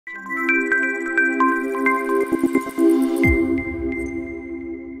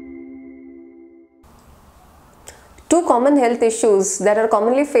common health issues that are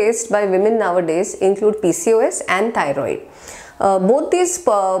commonly faced by women nowadays include PCOS and thyroid. Both these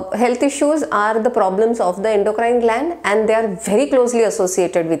health issues are the problems of the endocrine gland, and they are very closely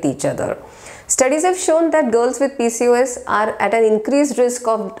associated with each other. Studies have shown that girls with PCOS are at an increased risk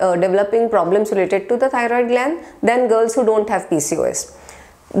of developing problems related to the thyroid gland than girls who don't have PCOS.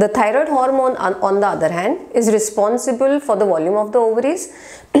 The thyroid hormone, on the other hand, is responsible for the volume of the ovaries,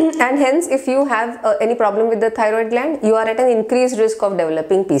 and hence if you have any problem with the thyroid gland, you are at an increased risk of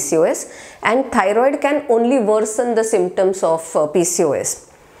developing PCOS, and thyroid can only worsen the symptoms of PCOS.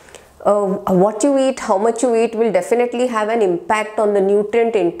 What you eat, how much you eat will definitely have an impact on the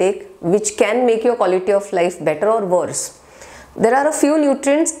nutrient intake, which can make your quality of life better or worse. There are a few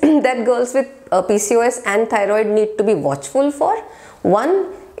nutrients that girls with PCOS and thyroid need to be watchful for. One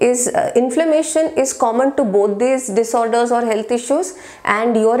is inflammation is common to both these disorders or health issues,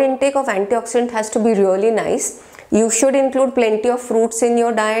 and your intake of antioxidant has to be really nice. You should include plenty of fruits in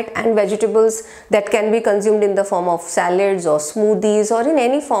your diet and vegetables that can be consumed in the form of salads or smoothies or in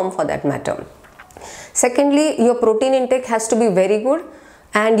any form for that matter. Secondly, your protein intake has to be very good,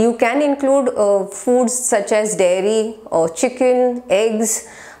 and you can include foods such as dairy or chicken, eggs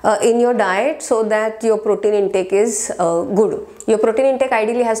in your diet so that your protein intake is good. Your protein intake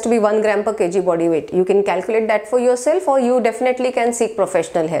ideally has to be 1 gram per kg body weight. You can calculate that for yourself, or you definitely can seek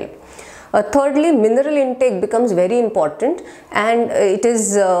professional help. Thirdly, mineral intake becomes very important, and it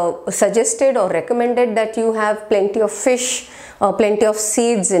is suggested or recommended that you have plenty of fish, plenty of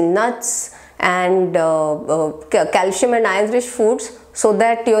seeds and nuts, and calcium and iron rich foods so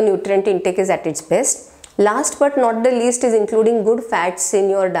that your nutrient intake is at its best. Last but not the least is including good fats in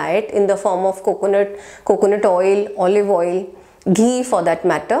your diet in the form of coconut oil, olive oil, ghee for that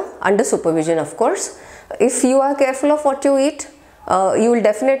matter, under supervision of course. If you are careful of what you eat, you will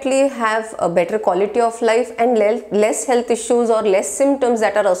definitely have a better quality of life and less health issues or less symptoms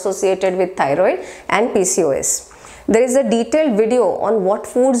that are associated with thyroid and PCOS. There is a detailed video on what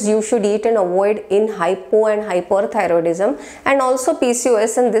foods you should eat and avoid in hypo and hyperthyroidism and also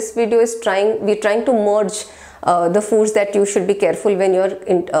PCOS, and this video is we're trying to merge the foods that you should be careful when you're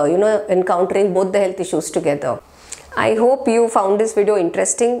encountering both the health issues together. I hope you found this video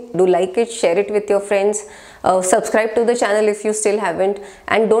interesting. Do like it, share it with your friends, subscribe to the channel if you still haven't,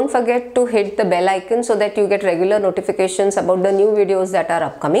 and don't forget to hit the bell icon so that you get regular notifications about the new videos that are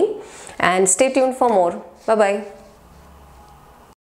upcoming, and stay tuned for more. Bye bye.